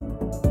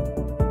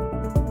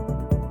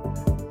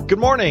Good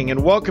morning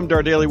and welcome to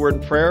our Daily Word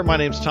and Prayer. My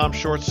name is Tom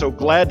Short. So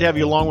glad to have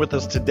you along with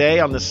us today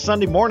on this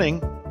Sunday morning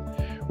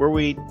where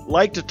we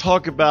like to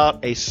talk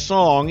about a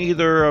song,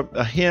 either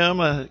a hymn,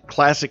 a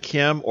classic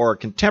hymn, or a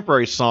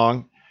contemporary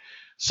song,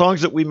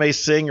 songs that we may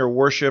sing or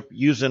worship,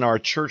 use in our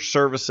church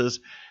services,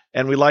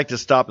 and we like to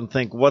stop and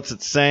think, what's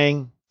it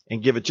saying?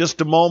 And give it just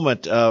a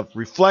moment of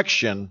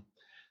reflection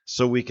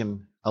so we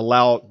can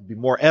be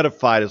more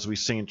edified as we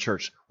sing in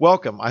church.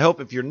 Welcome. I hope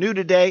if you're new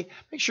today,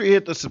 make sure you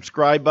hit the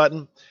subscribe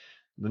button,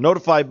 the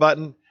notify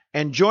button,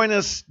 and join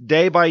us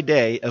day by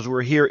day as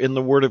we're here in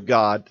the Word of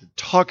God to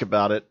talk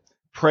about it,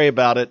 pray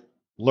about it,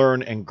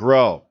 learn, and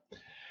grow.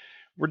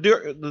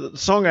 The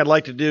song I'd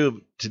like to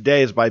do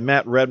today is by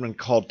Matt Redman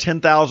called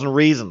 10,000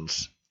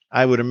 Reasons.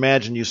 I would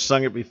imagine you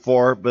sung it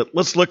before, but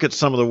let's look at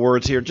some of the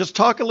words here. Just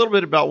talk a little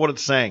bit about what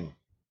it's saying.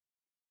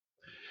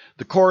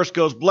 The chorus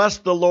goes, "Bless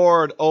the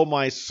Lord, O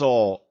my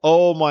soul,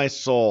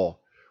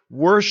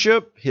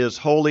 worship His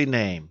holy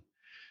name.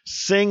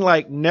 Sing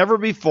like never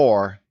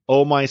before,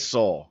 O my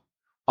soul,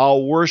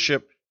 I'll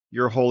worship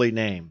your holy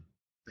name."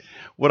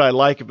 What I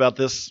like about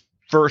this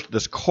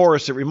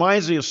chorus, it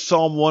reminds me of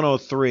Psalm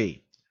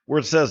 103, where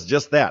it says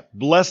just that,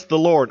 "Bless the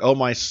Lord, O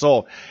my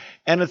soul."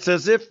 And it's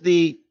as if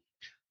the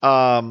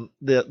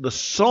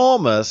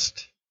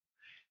psalmist,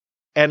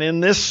 and in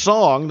this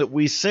song that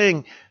we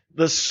sing,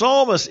 the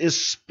psalmist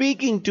is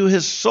speaking to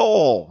his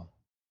soul.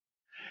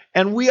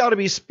 And we ought to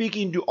be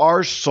speaking to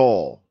our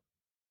soul.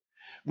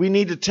 We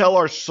need to tell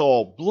our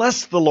soul,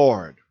 bless the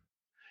Lord.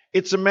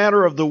 It's a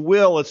matter of the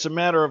will. It's a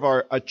matter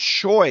of a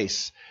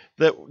choice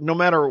that no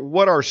matter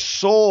what our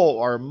soul,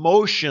 our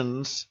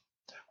emotions,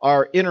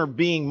 our inner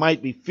being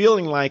might be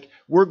feeling like,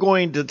 we're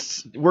going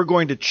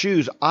to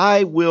choose,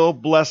 I will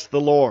bless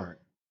the Lord.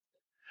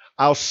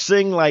 I'll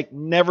sing like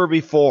never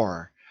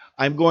before.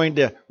 I'm going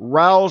to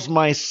rouse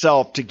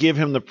myself to give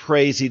Him the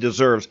praise He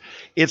deserves.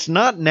 It's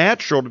not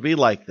natural to be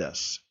like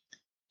this.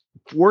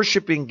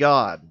 Worshiping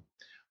God,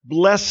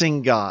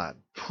 blessing God,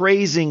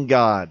 praising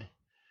God.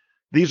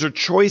 These are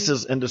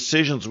choices and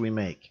decisions we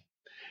make.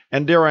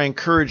 And dare I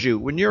encourage you,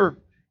 when you're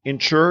in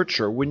church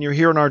or when you're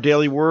here in our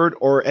daily word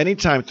or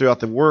anytime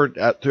throughout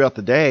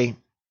the day,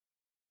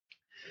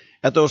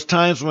 at those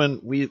times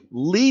when we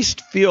least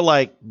feel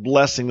like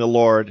blessing the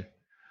Lord,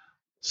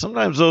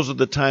 sometimes those are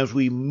the times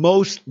we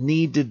most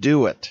need to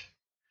do it.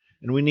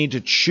 And we need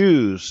to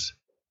choose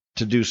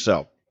to do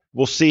so.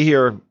 We'll see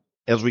here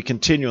as we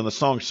continue in the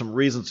song some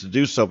reasons to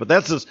do so. But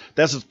that's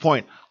his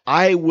point.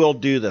 I will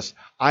do this.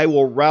 I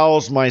will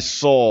rouse my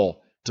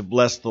soul to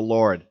bless the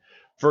Lord.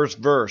 First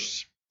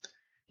verse,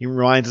 he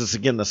reminds us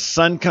again, the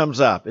sun comes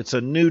up. It's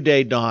a new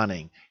day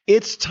dawning.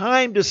 It's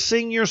time to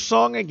sing your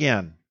song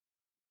again.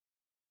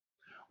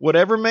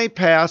 Whatever may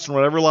pass and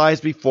whatever lies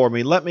before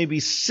me, let me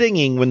be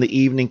singing when the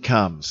evening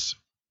comes.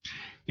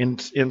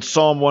 In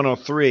Psalm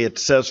 103, it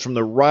says, from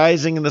the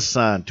rising of the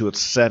sun to its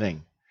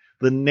setting,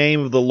 the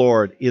name of the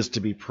Lord is to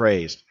be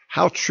praised.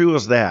 How true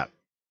is that?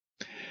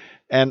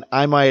 And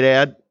I might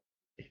add,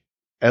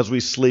 as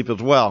we sleep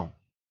as well.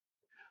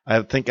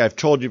 I think I've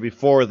told you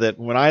before that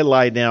when I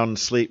lie down and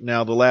sleep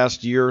now the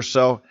last year or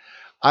so,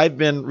 I've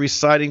been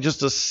reciting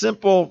just a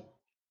simple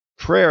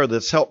prayer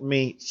that's helped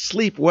me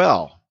sleep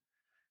well.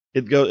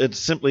 It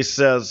simply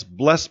says,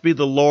 "Blessed be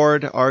the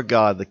Lord our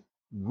God, the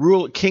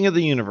King of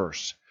the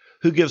universe,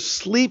 who gives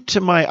sleep to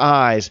my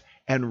eyes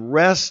and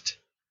rest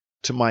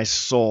to my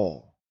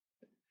soul."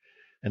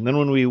 And then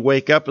when we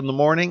wake up in the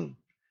morning,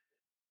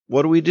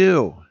 what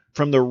do?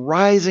 From the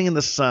rising of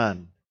the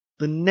sun,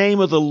 the name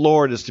of the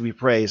Lord is to be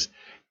praised.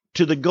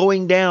 To the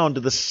going down,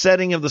 to the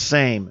setting of the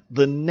same,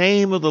 the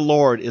name of the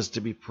Lord is to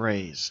be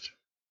praised.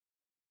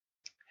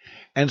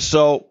 And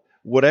so,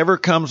 whatever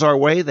comes our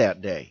way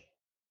that day,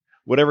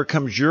 whatever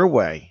comes your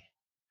way,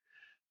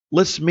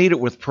 let's meet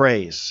it with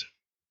praise.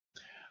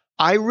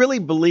 I really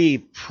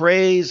believe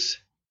praise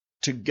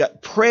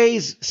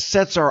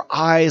sets our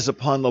eyes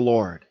upon the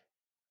Lord.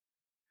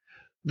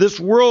 This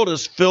world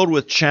is filled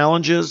with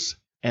challenges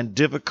and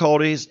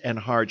difficulties and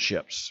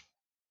hardships.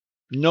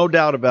 No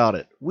doubt about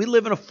it. We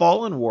live in a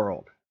fallen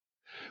world.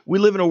 We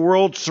live in a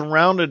world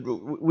surrounded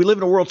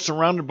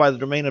by the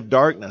domain of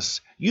darkness.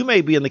 You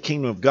may be in the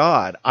kingdom of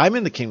God. I'm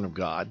in the kingdom of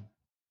God.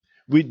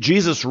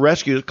 Jesus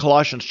rescued,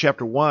 Colossians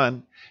chapter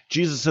 1,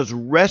 Jesus has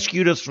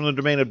rescued us from the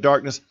domain of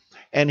darkness,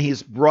 and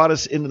He's brought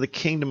us into the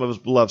kingdom of His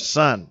beloved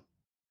Son.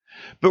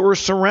 But we're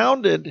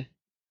surrounded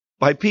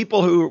by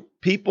people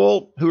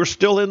who are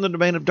still in the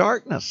domain of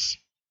darkness.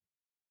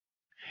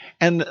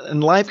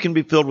 And life can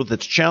be filled with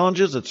its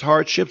challenges, its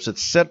hardships,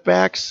 its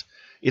setbacks,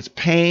 its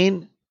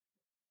pain.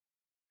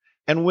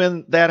 And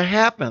when that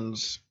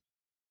happens,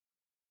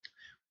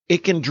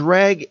 it can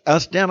drag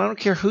us down. I don't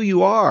care who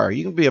you are.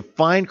 You can be a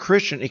fine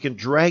Christian. It can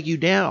drag you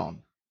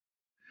down.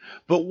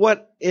 But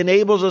what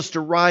enables us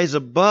to rise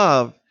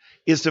above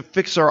is to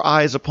fix our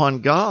eyes upon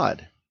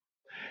God.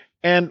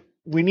 And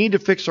we need to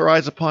fix our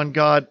eyes upon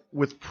God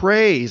with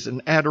praise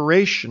and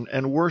adoration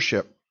and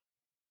worship.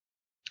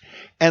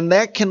 And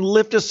that can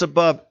lift us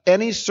above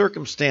any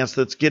circumstance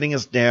that's getting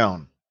us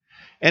down,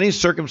 any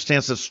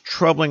circumstance that's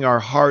troubling our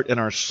heart and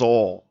our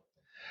soul.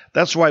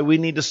 That's why we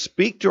need to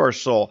speak to our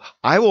soul.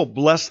 I will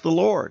bless the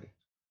Lord.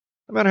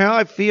 No matter how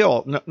I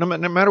feel, no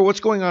matter what's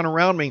going on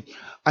around me,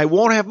 I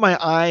won't have my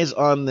eyes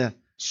on the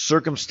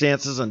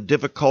circumstances and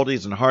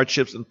difficulties and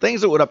hardships and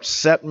things that would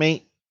upset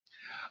me.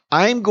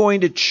 I'm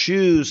going to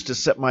choose to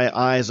set my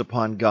eyes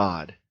upon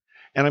God,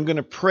 and I'm going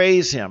to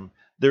praise him.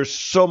 There's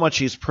so much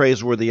he's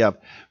praiseworthy of.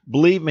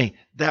 Believe me,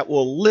 that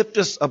will lift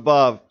us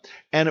above,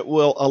 and it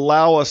will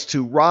allow us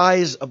to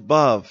rise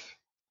above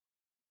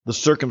the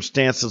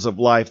circumstances of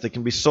life that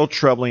can be so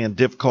troubling and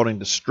difficult and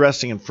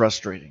distressing and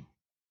frustrating.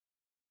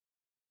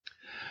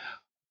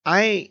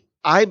 I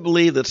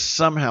believe that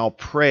somehow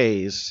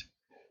praise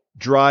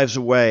drives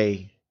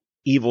away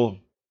evil,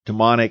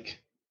 demonic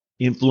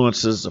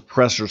influences,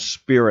 oppressor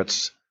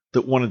spirits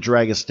that want to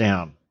drag us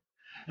down.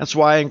 That's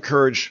why I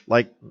encourage,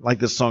 like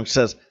this song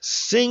says,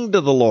 sing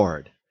to the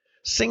Lord.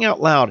 Sing out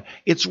loud.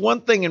 It's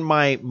one thing in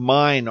my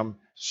mind, I'm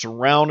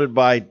surrounded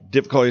by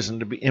difficulties,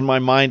 and to be in my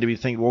mind to be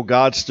thinking, well,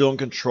 God's still in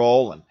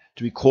control, and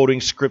to be quoting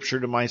scripture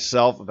to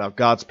myself about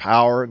God's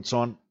power and so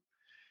on.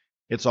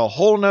 It's a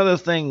whole nother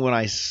thing when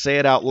I say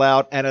it out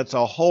loud, and it's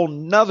a whole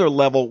nother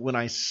level when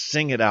I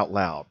sing it out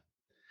loud.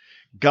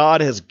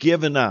 God has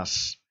given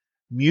us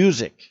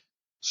music,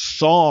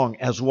 song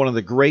as one of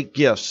the great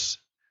gifts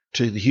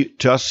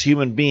to us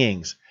human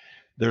beings.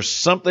 There's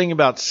something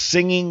about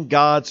singing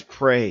God's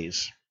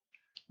praise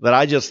that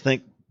I just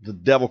think the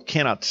devil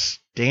cannot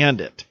stand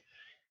it.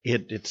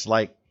 It's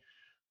like,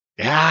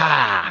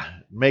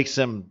 makes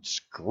him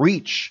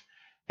screech,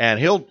 and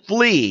he'll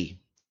flee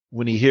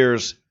when he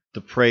hears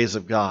the praise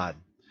of God.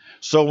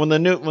 So when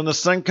the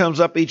sun comes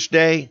up each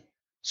day,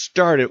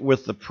 start it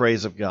with the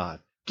praise of God.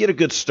 Get a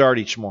good start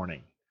each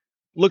morning.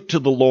 Look to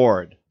the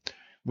Lord.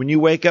 When you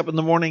wake up in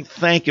the morning,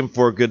 thank him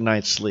for a good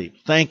night's sleep.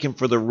 Thank him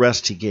for the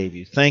rest he gave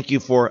you. Thank you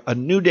for a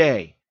new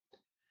day.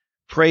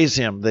 Praise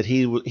him that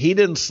he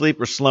didn't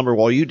sleep or slumber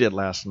while you did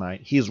last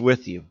night. He's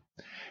with you.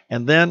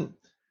 And then,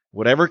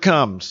 whatever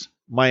comes,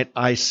 might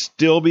I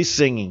still be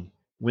singing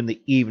when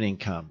the evening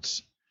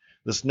comes.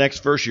 This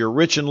next verse, you're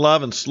rich in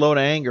love and slow to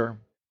anger.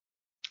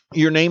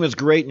 Your name is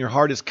great and your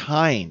heart is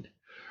kind.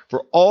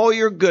 For all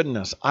your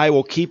goodness, I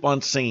will keep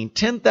on singing.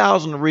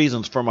 10,000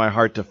 reasons for my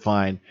heart to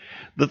find.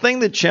 The thing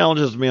that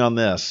challenges me on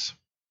this,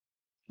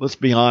 let's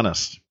be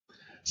honest.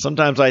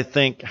 Sometimes I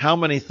think, how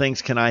many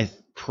things can I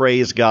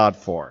praise God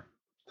for?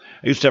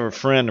 I used to have a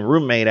friend, a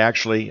roommate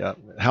actually, a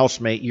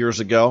housemate years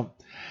ago.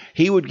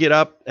 He would get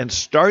up and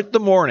start the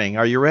morning.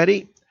 Are you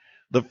ready?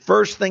 The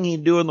first thing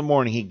he'd do in the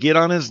morning, he'd get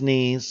on his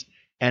knees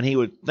and he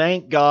would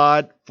thank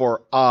God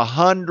for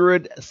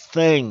 100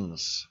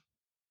 things.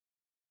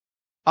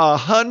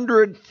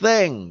 100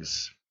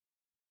 things.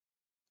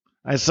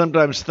 I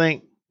sometimes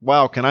think,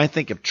 wow, can I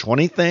think of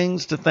 20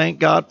 things to thank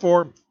God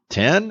for?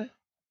 10?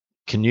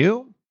 Can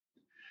you?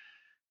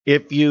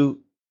 If you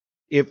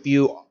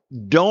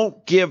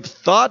don't give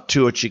thought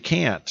to it, you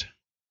can't.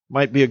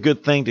 Might be a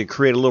good thing to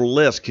create a little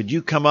list. Could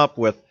you come up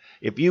with,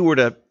 if you were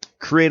to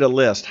create a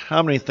list,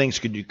 how many things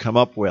could you come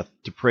up with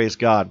to praise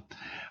God?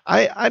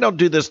 I don't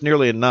do this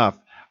nearly enough.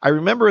 I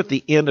remember at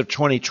the end of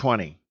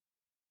 2020,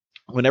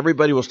 when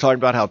everybody was talking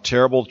about how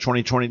terrible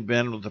 2020 had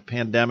been with the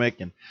pandemic,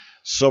 and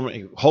so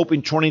many,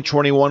 hoping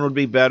 2021 would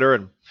be better,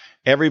 and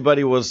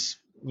everybody was,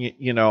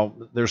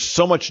 there's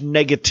so much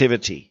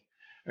negativity.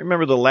 I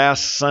remember the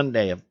last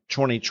Sunday of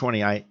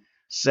 2020, I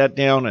sat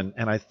down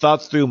and I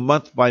thought through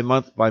month by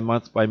month by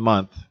month by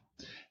month,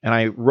 and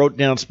I wrote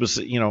down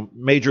specific,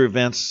 major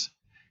events,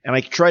 and I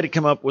tried to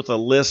come up with a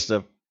list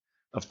of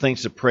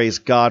things to praise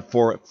God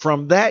for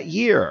from that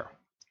year.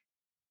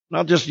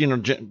 Not just,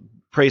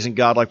 praising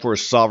God like for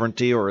his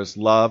sovereignty or his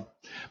love,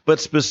 but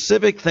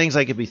specific things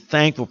I could be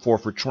thankful for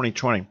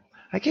 2020.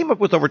 I came up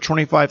with over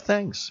 25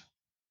 things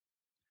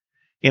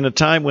in a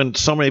time when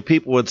so many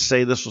people would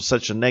say this was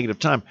such a negative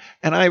time.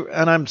 And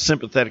I'm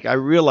sympathetic. I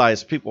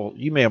realize people,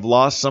 you may have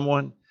lost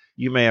someone,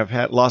 you may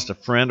have lost a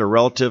friend or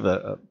relative,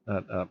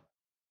 and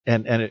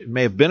it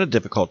may have been a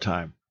difficult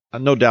time.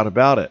 No doubt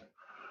about it.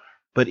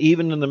 But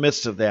even in the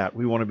midst of that,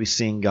 we want to be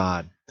seeing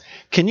God.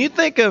 Can you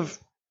think of,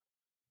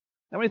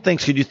 how many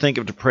things could you think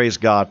of to praise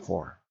God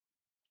for?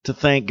 To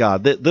thank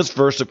God. This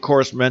verse, of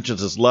course,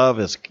 mentions his love,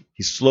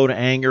 he's slow to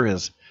anger,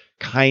 his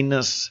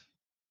kindness.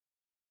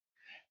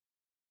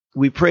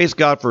 We praise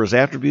God for his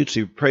attributes.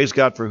 We praise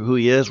God for who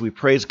he is. We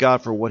praise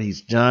God for what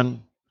he's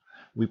done.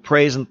 We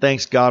praise and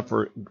thank God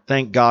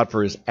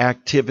for his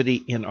activity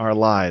in our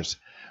lives.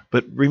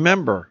 But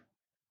remember,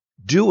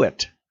 do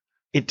it.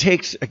 It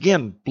takes,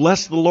 again,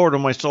 bless the Lord, O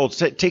my soul.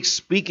 It takes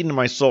speaking to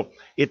my soul.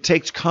 It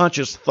takes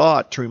conscious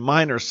thought to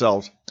remind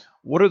ourselves,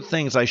 what are the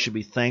things I should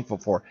be thankful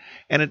for?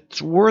 And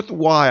it's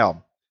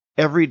worthwhile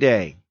every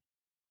day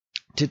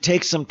to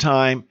take some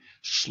time,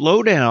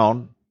 slow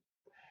down,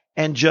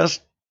 and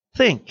just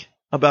think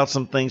about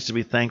some things to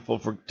be thankful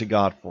to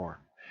God for.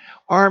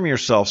 Arm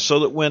yourself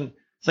so that when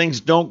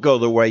things don't go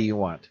the way you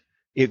want,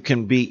 it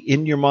can be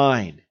in your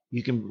mind.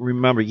 You can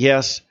remember,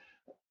 yes,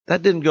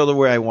 that didn't go the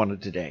way I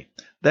wanted today.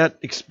 That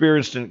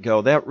experience didn't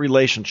go. That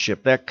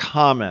relationship, that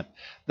comment,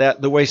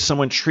 that the way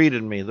someone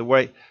treated me, the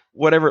way,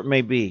 whatever it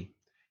may be.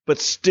 but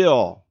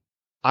still,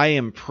 I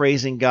am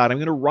praising God. I'm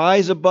going to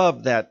rise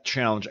above that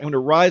challenge. I'm going to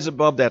rise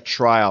above that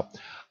trial.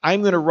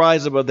 I'm going to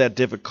rise above that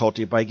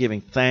difficulty by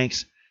giving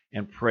thanks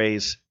and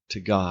praise to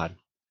God.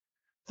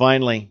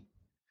 Finally,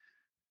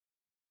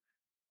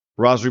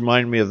 Roz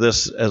reminded me of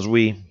this as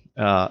we,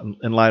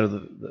 in light of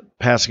the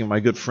passing of my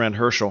good friend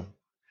Herschel.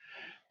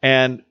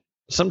 And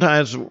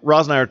sometimes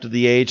Roz and I are to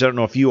the age, I don't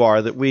know if you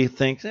are, that we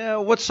think,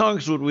 what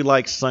songs would we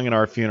like sung at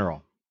our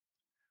funeral?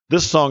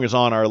 This song is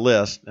on our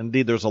list.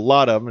 Indeed, there's a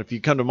lot of them. If you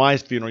come to my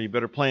funeral, you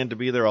better plan to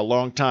be there a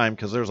long time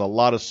because there's a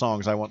lot of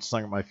songs I want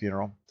sung at my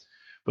funeral.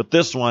 But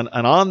this one,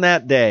 and on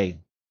that day,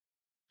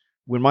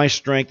 when my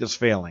strength is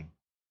failing,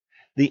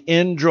 the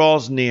end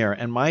draws near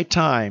and my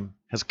time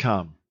has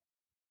come,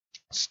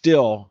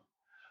 still,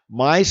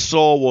 my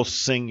soul will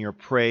sing your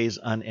praise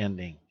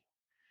unending.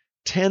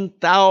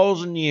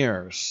 10,000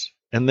 years,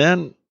 and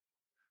then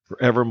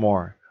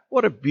forevermore.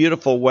 What a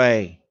beautiful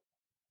way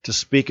to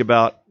speak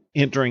about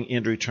entering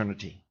into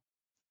eternity.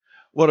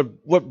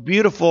 What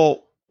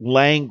beautiful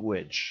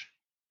language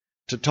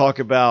to talk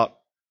about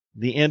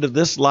the end of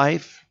this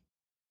life,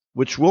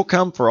 which will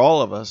come for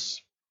all of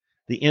us,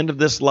 the end of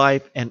this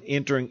life and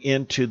entering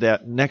into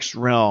that next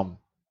realm,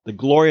 the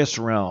glorious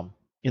realm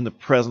in the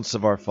presence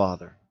of our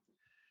Father.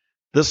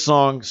 This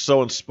song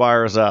so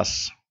inspires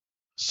us,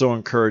 so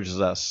encourages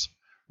us.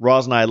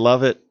 Roz and I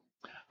love it.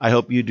 I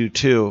hope you do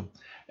too.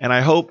 And I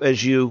hope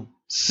as you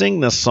sing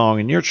this song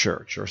in your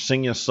church or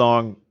sing a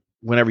song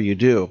whenever you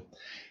do,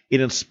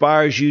 it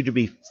inspires you to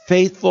be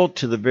faithful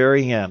to the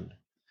very end.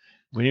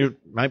 When you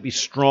might be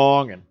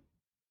strong and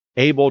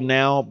able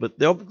now, but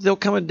there'll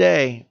come a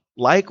day,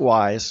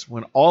 likewise,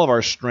 when all of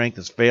our strength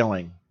is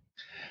failing.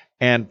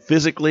 And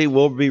physically,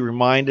 we'll be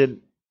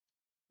reminded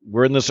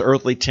we're in this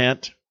earthly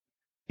tent.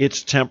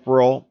 It's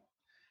temporal.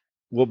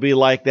 We'll be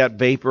like that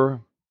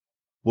vapor.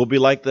 We'll be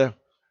like the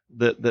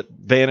that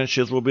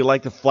vanishes. We'll be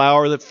like the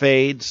flower that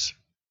fades.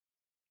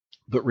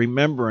 But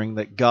remembering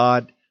that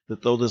God,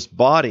 that though this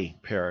body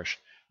perish,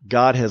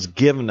 God has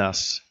given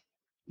us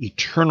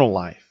eternal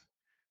life.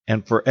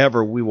 And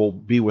forever we will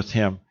be with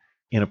Him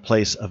in a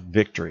place of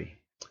victory.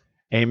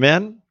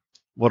 Amen?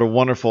 What a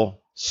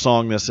wonderful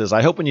song this is.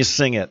 I hope when you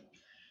sing it,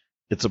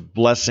 it's a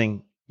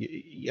blessing.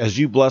 As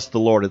you bless the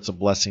Lord, it's a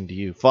blessing to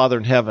you. Father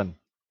in heaven,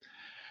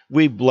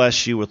 we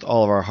bless you with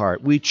all of our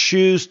heart. We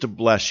choose to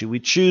bless you.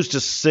 We choose to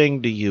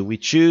sing to you. We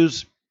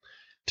choose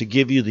to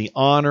give you the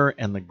honor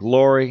and the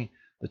glory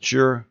that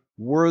you're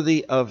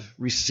worthy of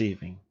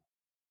receiving.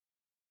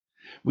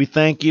 We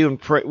thank you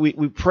and pray, we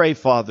pray,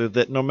 Father,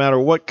 that no matter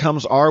what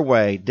comes our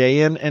way,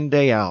 day in and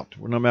day out,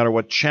 no matter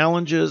what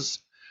challenges,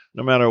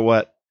 no matter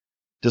what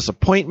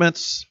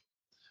disappointments,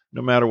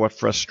 no matter what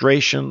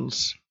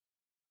frustrations,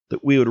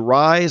 that we would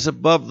rise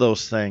above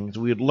those things.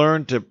 We would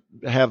learn to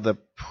have the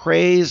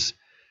praise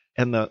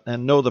and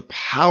know the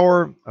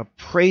power of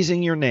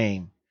praising your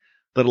name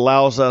that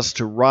allows us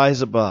to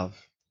rise above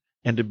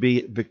and to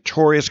be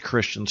victorious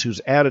Christians whose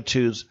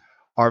attitudes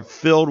are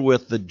filled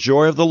with the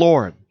joy of the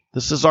Lord.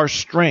 This is our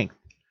strength,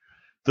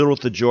 filled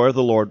with the joy of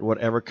the Lord,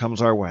 whatever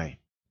comes our way.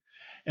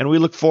 And we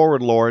look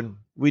forward, Lord.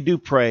 We do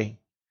pray,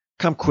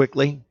 come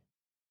quickly.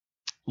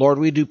 Lord,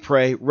 we do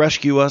pray,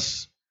 rescue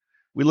us.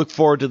 We look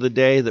forward to the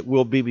day that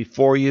we'll be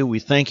before you. We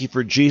thank you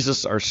for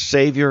Jesus, our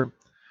Savior,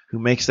 who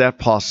makes that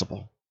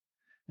possible.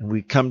 And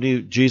we come to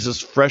you,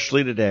 Jesus,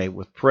 freshly today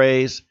with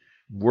praise,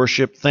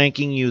 worship,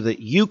 thanking you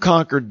that you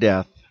conquered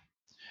death.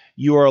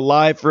 You are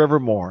alive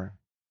forevermore.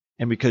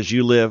 And because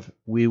you live,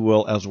 we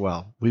will as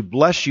well. We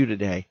bless you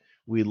today.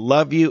 We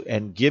love you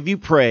and give you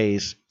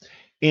praise.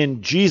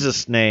 In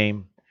Jesus'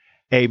 name,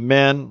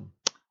 amen,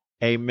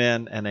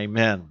 amen, and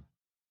amen.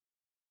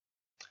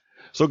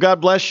 So God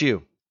bless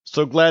you.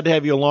 So glad to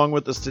have you along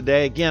with us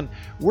today. Again,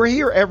 we're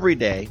here every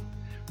day.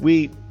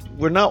 We're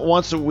not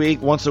once a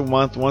week, once a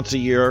month, once a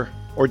year,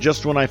 or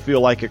just when I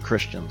feel like it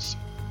Christians.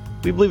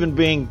 We believe in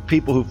being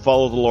people who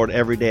follow the Lord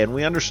every day, and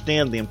we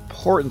understand the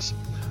importance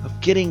of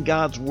getting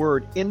God's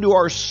Word into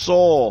our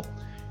soul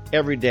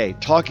every day,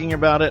 talking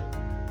about it,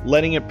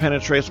 letting it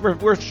penetrate.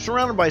 We're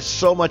surrounded by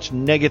so much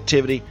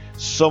negativity,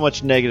 so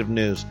much negative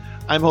news.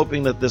 I'm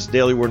hoping that this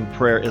daily word and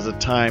prayer is a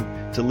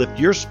time to lift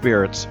your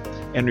spirits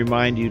and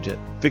remind you to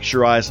fix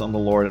your eyes on the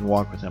Lord and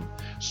walk with Him.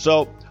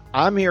 So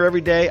I'm here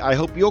every day. I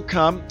hope you'll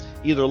come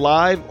either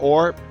live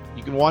or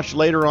you can watch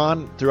later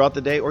on throughout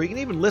the day, or you can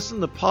even listen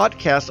to the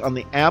podcast on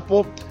the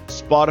Apple,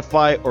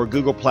 Spotify, or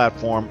Google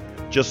platform.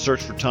 Just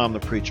search for Tom the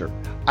Preacher.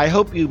 I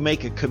hope you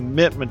make a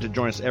commitment to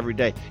join us every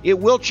day. It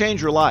will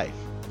change your life.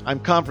 I'm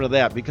confident of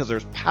that because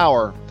there's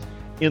power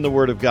in the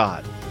Word of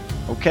God.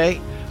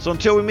 Okay? So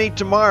until we meet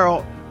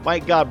tomorrow,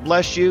 might God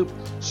bless you,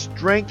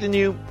 strengthen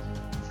you,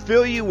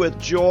 fill you with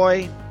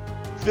joy,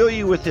 fill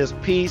you with His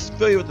peace,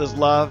 fill you with His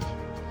love.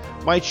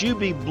 Might you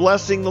be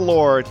blessing the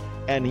Lord,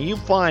 and you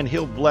find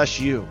He'll bless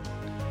you.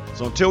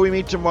 So until we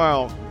meet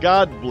tomorrow,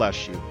 God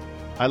bless you.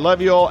 I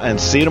love you all, and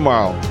see you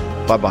tomorrow.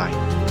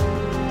 Bye-bye.